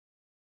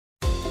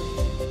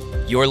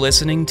You're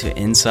listening to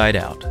Inside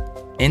Out.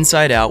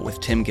 Inside Out with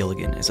Tim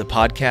Gilligan is a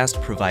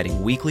podcast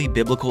providing weekly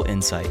biblical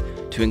insight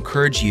to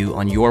encourage you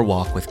on your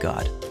walk with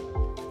God.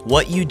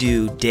 What you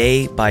do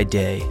day by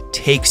day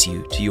takes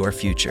you to your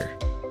future.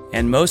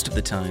 And most of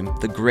the time,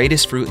 the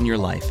greatest fruit in your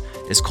life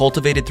is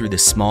cultivated through the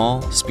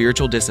small,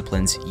 spiritual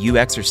disciplines you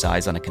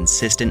exercise on a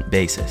consistent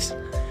basis.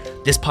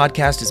 This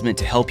podcast is meant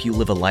to help you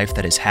live a life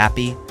that is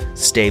happy,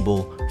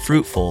 stable,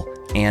 fruitful,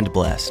 and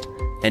blessed.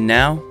 And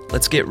now,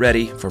 let's get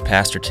ready for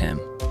Pastor Tim.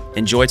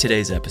 Enjoy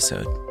today's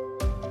episode.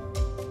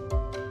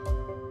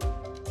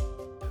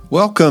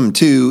 Welcome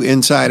to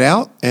Inside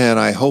Out, and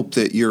I hope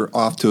that you're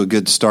off to a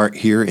good start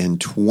here in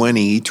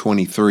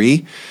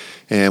 2023.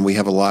 And we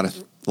have a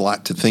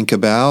lot to think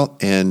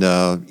about. And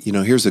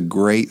here's a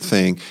great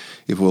thing: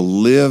 if we'll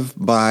live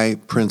by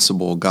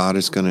principle, God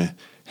is going to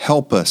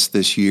help us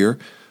this year.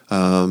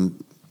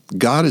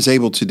 God is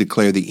able to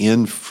declare the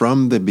end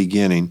from the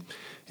beginning,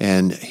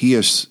 and He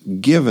has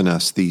given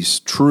us these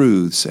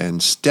truths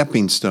and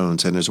stepping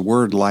stones, and His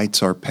Word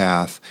lights our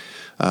path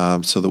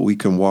so that we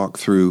can walk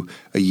through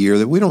a year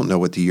that we don't know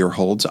what the year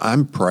holds.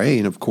 I'm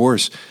praying, of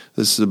course,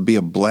 this will be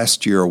a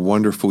blessed year, a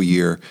wonderful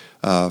year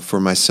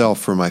for myself,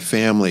 for my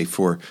family,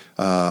 for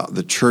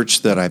the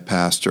church that I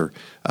pastor,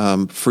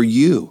 for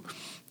you.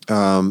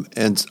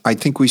 And I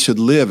think we should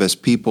live as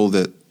people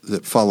that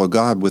follow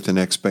God with an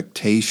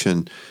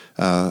expectation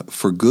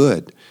for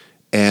good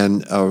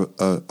and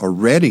a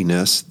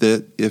readiness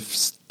that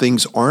if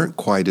things aren't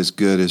quite as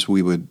good as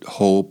we would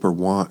hope or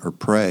want or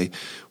pray,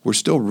 we're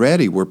still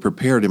ready, we're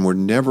prepared, and we're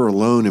never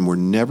alone, and we're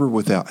never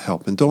without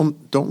help. And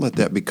don't let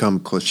that become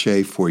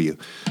cliche for you.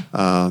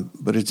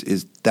 But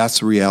that's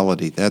the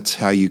reality. That's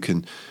how you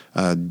can,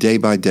 day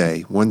by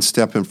day, one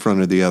step in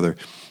front of the other,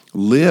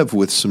 live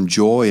with some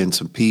joy and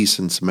some peace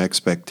and some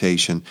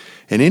expectation.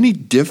 And any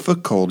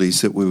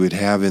difficulties that we would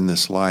have in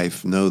this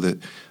life, know that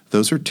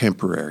those are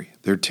temporary.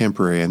 They're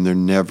temporary, and they're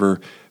never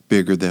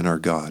bigger than our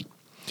God.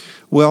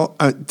 Well,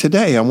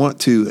 today I want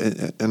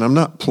to, and I'm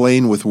not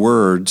playing with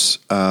words,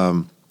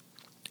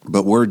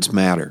 but words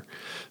matter.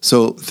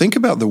 So think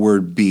about the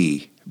word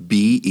be,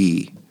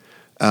 B-E.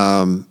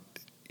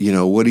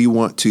 What do you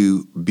want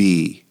to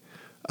be?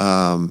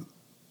 And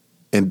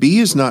be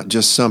is not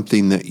just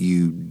something that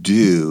you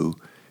do,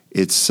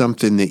 it's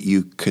something that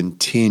you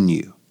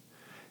continue.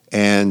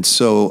 And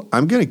so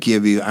I'm going to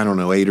give you,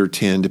 8 or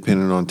 10,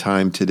 depending on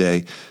time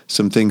today,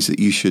 some things that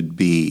you should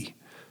be.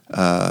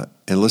 And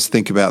let's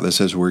think about this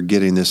as we're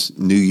getting this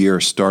new year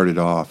started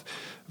off.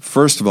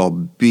 First of all,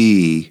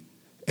 be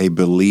a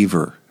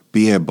believer.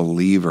 Be a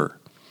believer.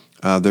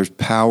 There's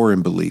power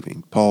in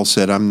believing. Paul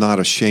said, I'm not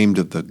ashamed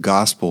of the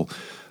gospel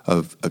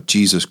of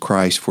Jesus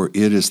Christ, for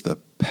it is the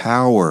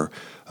power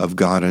of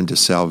God unto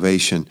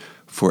salvation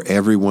for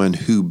everyone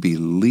who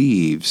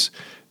believes.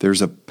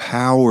 There's a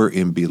power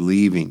in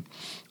believing.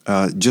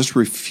 Just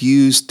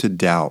refuse to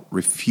doubt.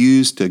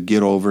 Refuse to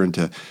get over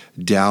into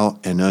doubt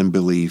and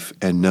unbelief,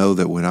 and know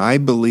that when I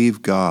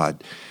believe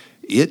God,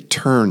 it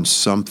turns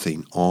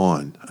something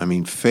on.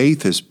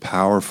 Faith is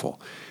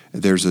powerful.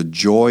 There's a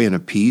joy and a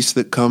peace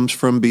that comes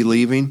from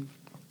believing.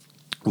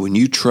 When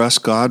you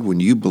trust God, when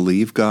you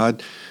believe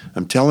God,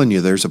 I'm telling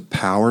you, there's a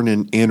power and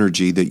an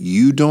energy that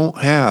you don't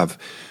have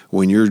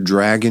when you're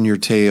dragging your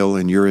tail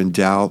and you're in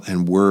doubt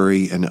and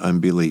worry and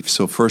unbelief.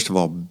 So first of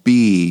all,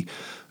 be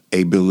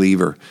a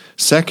believer.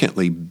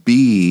 Secondly,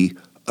 be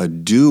a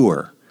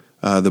doer.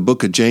 The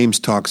book of James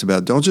talks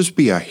about don't just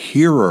be a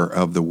hearer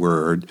of the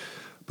word,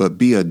 but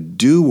be a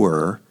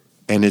doer,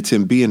 and it's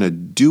in being a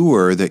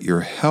doer that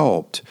you're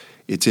helped.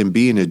 It's in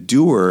being a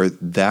doer,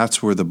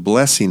 that's where the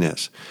blessing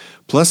is.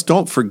 Plus,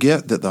 don't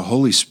forget that the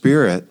Holy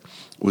Spirit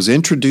was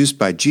introduced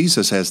by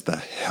Jesus as the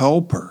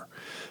helper,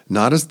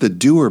 not as the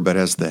doer, but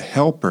as the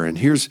helper. And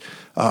here's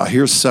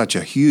such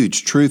a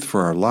huge truth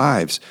for our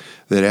lives,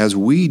 that as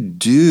we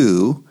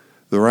do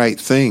the right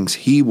things,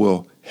 He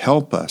will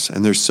help us.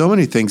 And there's so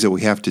many things that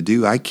we have to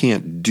do. I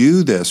can't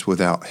do this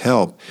without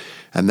help.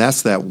 And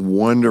that's that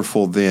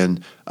wonderful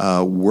then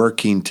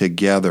working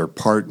together,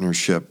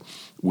 partnership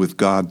with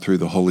God through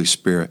the Holy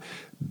Spirit.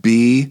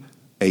 Be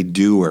a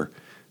doer.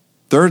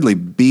 Thirdly,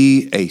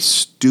 be a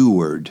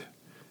steward.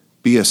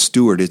 Be a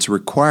steward. It's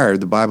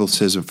required, the Bible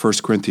says in 1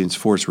 Corinthians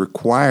 4, it's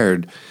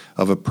required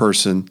of a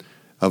person,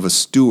 of a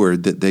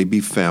steward, that they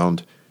be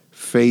found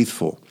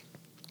faithful.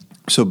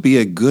 So be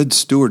a good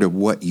steward of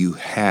what you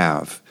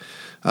have.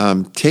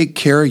 Take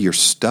care of your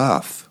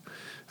stuff.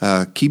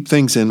 Keep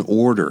things in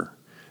order.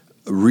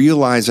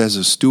 Realize as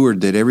a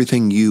steward that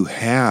everything you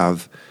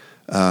have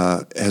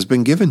has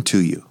been given to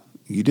you.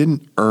 You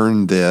didn't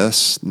earn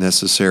this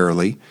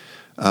necessarily.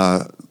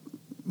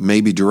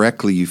 Maybe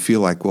directly you feel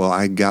like, well,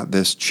 I got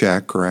this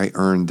check, or I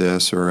earned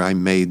this, or I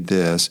made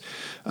this.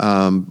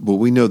 But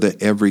we know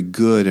that every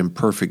good and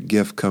perfect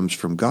gift comes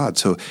from God.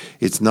 So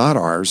it's not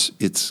ours,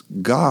 it's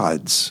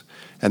God's.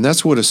 And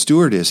that's what a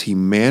steward is. He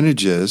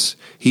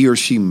or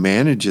she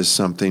manages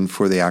something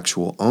for the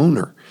actual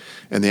owner.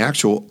 And the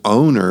actual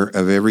owner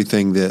of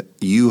everything that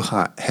you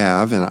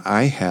have and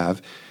I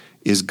have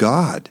is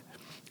God.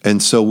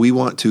 And so we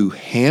want to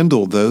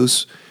handle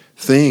those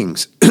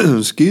things,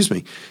 excuse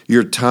me,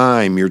 your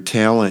time, your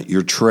talent,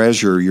 your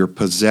treasure, your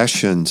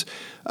possessions,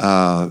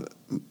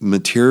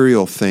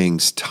 material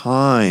things,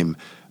 time,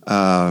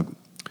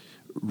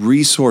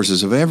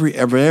 resources of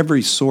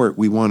every sort.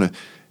 We want to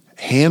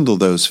handle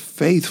those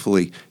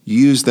faithfully,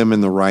 use them in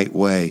the right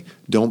way.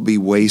 Don't be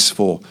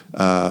wasteful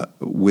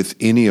with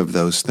any of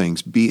those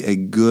things. Be a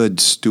good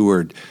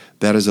steward.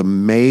 That is a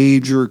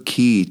major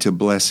key to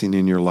blessing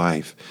in your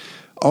life.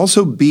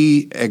 Also,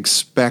 be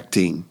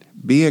expecting.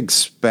 Be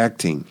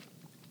expecting.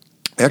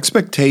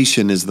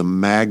 Expectation is the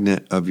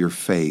magnet of your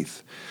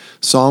faith.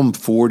 Psalm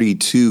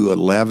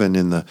 42:11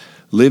 in the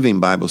Living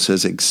Bible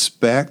says,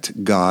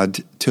 expect God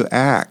to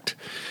act.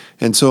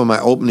 And so in my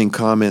opening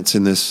comments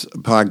in this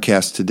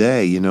podcast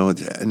today,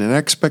 an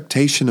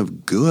expectation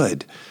of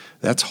good.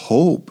 That's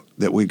hope,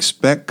 that we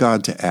expect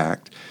God to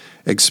act.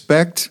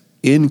 Expect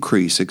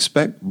increase,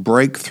 expect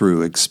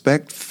breakthrough,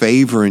 expect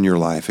favor in your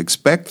life,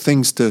 expect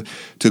things to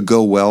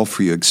go well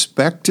for you,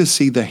 expect to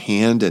see the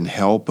hand and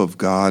help of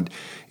God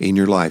in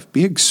your life.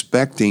 Be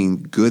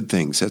expecting good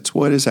things. That's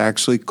what is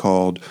actually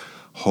called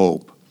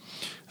hope.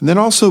 And then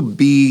also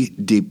be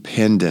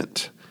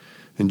dependent.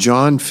 In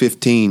John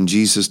 15,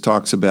 Jesus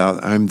talks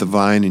about, I'm the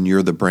vine and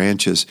you're the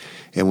branches,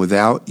 and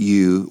without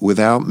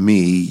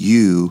me,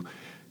 you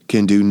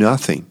can do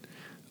nothing.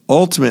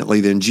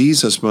 Ultimately, then,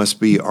 Jesus must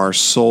be our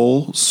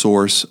sole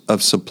source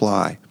of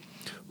supply.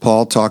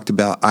 Paul talked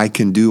about, I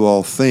can do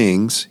all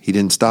things. He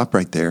didn't stop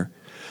right there.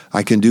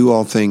 I can do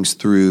all things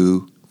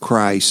through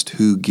Christ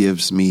who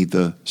gives me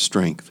the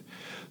strength.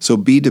 So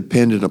be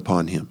dependent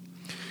upon him.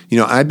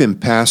 I've been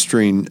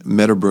pastoring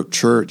Meadowbrook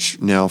Church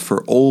now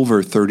for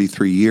over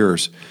 33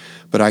 years,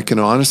 but I can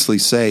honestly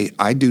say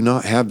I do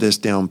not have this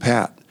down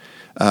pat.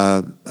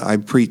 I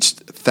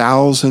preached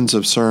thousands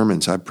of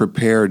sermons. I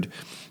prepared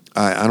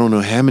I don't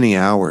know how many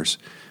hours,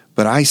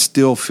 but I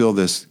still feel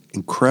this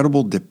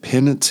incredible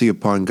dependency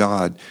upon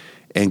God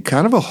and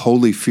kind of a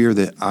holy fear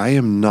that I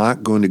am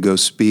not going to go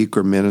speak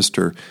or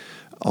minister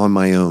on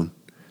my own.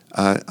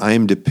 I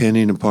am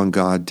depending upon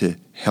God to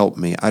help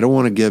me. I don't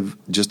want to give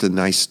just a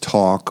nice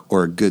talk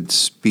or a good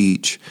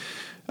speech.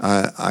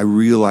 I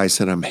realize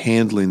that I'm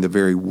handling the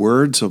very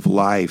words of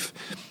life,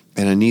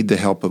 and I need the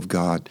help of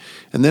God.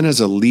 And then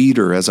as a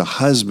leader, as a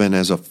husband,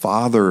 as a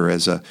father,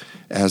 as a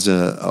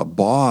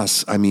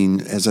boss,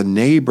 as a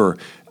neighbor,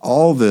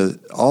 all the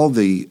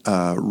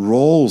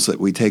roles that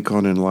we take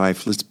on in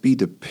life, let's be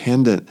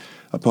dependent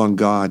upon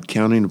God,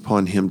 counting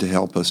upon him to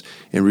help us,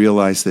 and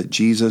realize that,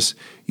 Jesus,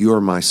 you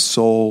are my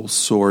sole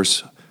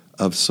source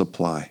of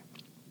supply.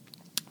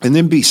 And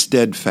then be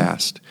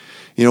steadfast.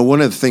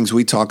 One of the things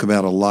we talk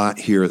about a lot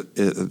here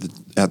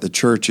at the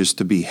church is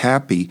to be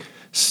happy,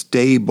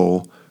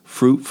 stable,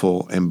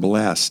 fruitful, and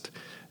blessed.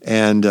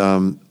 And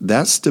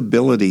that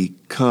stability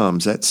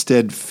comes, that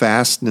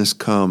steadfastness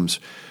comes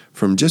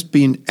from just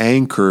being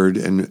anchored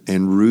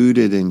and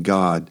rooted in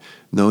God,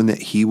 knowing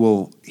that He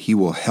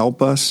will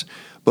help us.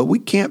 But we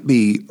can't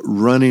be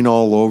running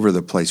all over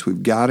the place.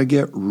 We've got to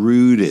get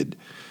rooted.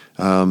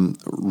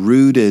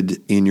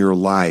 Rooted in your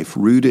life,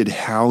 rooted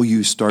how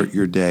you start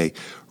your day,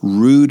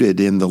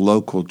 rooted in the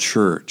local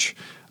church.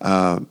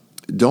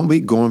 Don't be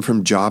going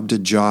from job to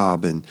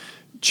job and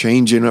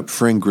changing up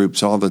friend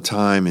groups all the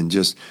time and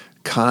just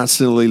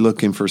constantly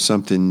looking for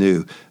something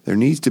new. There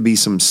needs to be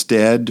some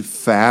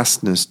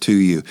steadfastness to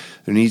you.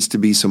 There needs to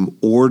be some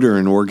order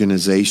and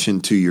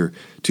organization to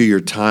your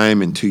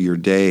time and to your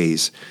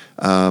days.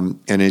 And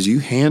as you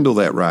handle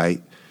that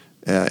right,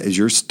 as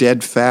you're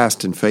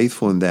steadfast and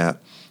faithful in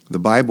that, the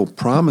Bible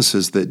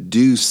promises that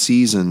due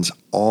seasons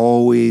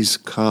always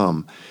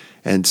come.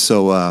 And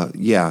so,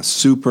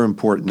 super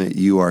important that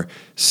you are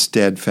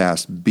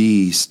steadfast.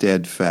 Be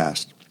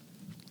steadfast.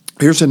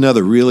 Here's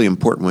another really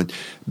important one.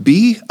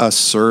 Be a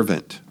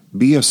servant.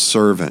 Be a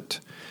servant.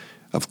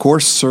 Of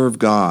course, serve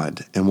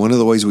God. And one of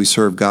the ways we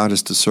serve God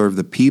is to serve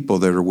the people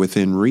that are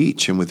within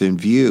reach and within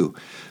view.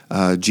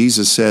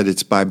 Jesus said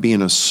it's by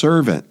being a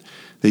servant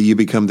that you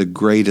become the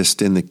greatest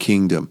in the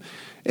kingdom.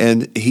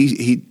 And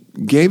he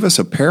gave us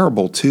a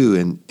parable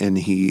too, and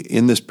he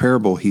in this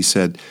parable he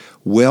said,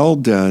 "Well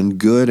done,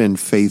 good and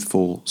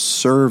faithful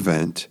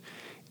servant,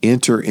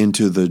 enter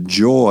into the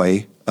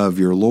joy of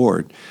your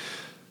Lord."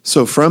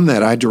 So from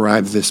that I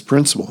derive this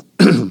principle,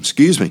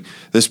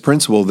 this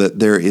principle that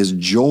there is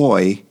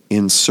joy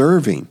in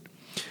serving.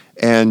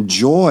 And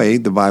joy,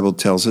 the Bible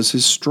tells us,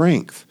 is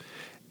strength.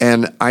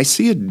 And I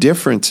see a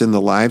difference in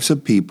the lives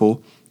of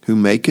people who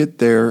make it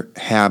their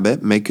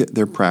habit, make it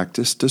their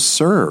practice to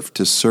serve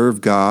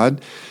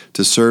God,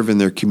 to serve in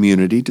their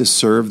community, to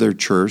serve their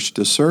church,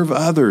 to serve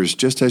others,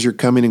 just as you're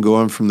coming and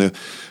going from the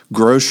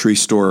grocery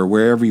store or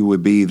wherever you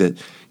would be, that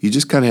you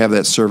just kind of have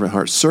that servant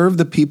heart. Serve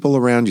the people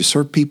around you.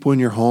 Serve people in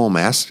your home.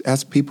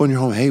 Ask people in your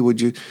home, hey,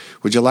 would you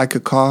like a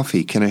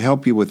coffee? Can I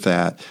help you with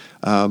that?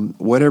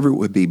 Whatever it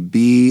would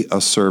be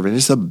a servant.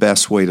 It's the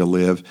best way to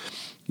live.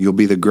 You'll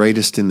be the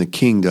greatest in the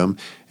kingdom,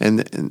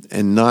 and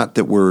not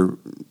that we're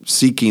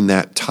seeking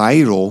that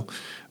title,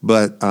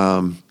 but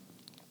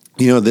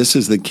This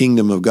is the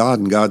kingdom of God,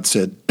 and God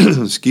said,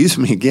 excuse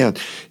me again,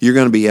 you're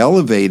going to be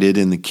elevated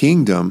in the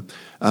kingdom.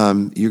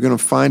 You're going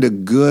to find a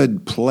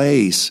good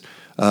place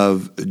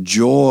of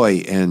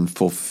joy and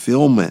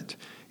fulfillment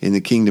in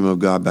the kingdom of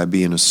God by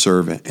being a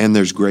servant, and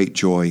there's great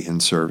joy in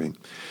serving.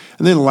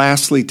 And then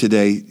lastly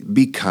today,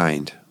 be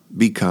kind.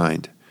 Be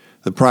kind.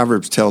 The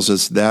Proverbs tells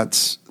us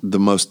that's the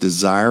most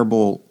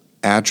desirable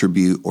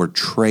attribute or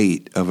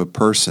trait of a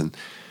person,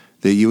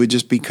 that you would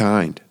just be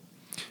kind.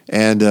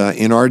 And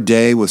in our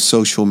day with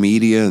social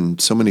media and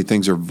so many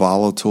things are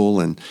volatile,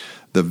 and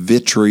the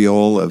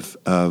vitriol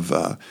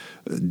of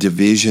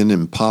division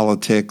and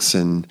politics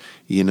and,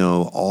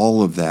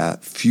 all of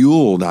that,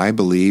 fueled, I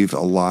believe, a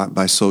lot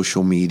by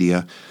social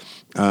media.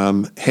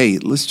 Hey,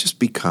 let's just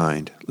be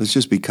kind. Let's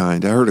just be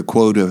kind. I heard a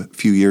quote a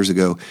few years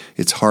ago,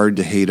 it's hard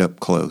to hate up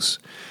close.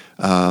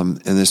 And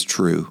that's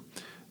true.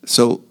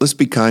 So let's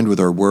be kind with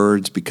our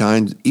words, be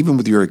kind even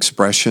with your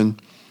expression,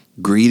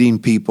 greeting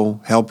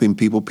people, helping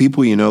people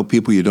you know,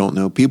 people you don't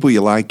know, people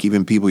you like,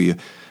 even people you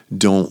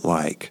don't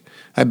like.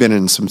 I've been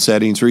in some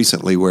settings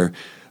recently where I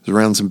was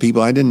around some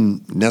people I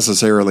didn't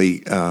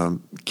necessarily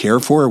care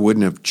for,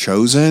 wouldn't have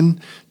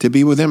chosen to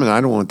be with them, and I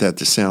don't want that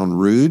to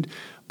sound rude,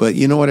 but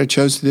you know what I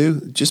chose to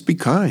do? Just be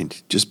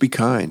kind. Just be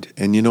kind.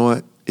 And you know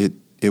what?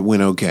 It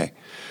went okay.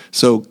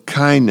 So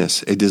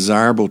kindness, a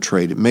desirable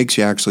trait. It makes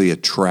you actually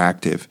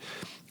attractive.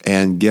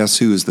 And guess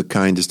who is the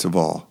kindest of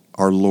all?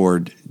 Our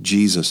Lord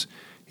Jesus.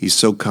 He's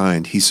so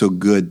kind. He's so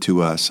good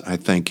to us. I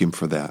thank him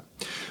for that.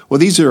 Well,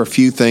 these are a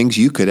few things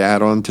you could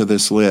add on to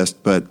this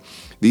list, but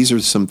these are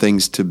some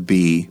things to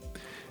be.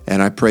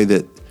 And I pray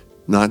that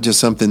not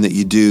just something that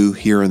you do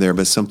here and there,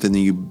 but something that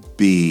you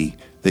be,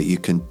 that you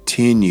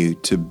continue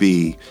to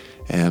be.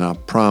 And I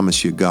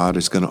promise you, God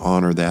is going to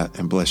honor that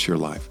and bless your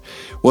life.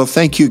 Well,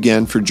 thank you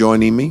again for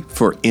joining me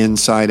for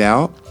Inside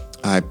Out.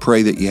 I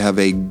pray that you have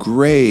a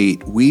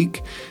great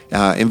week.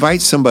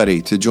 Invite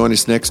somebody to join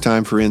us next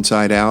time for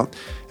Inside Out.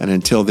 And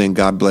until then,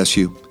 God bless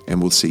you,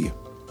 and we'll see you.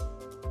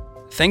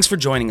 Thanks for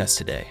joining us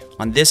today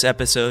on this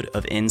episode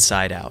of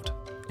Inside Out.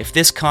 If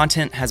this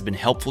content has been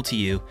helpful to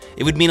you,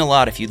 it would mean a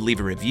lot if you'd leave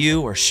a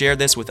review or share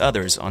this with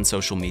others on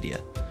social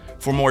media.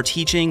 For more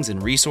teachings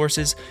and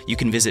resources, you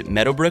can visit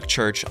Meadowbrook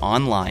Church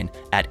online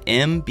at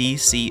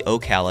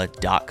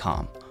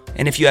mbcocala.com.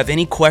 And if you have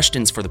any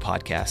questions for the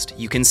podcast,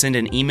 you can send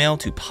an email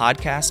to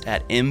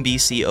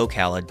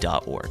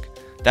podcast@mbcocala.org.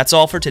 That's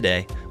all for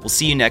today. We'll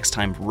see you next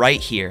time right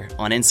here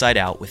on Inside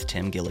Out with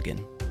Tim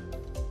Gilligan.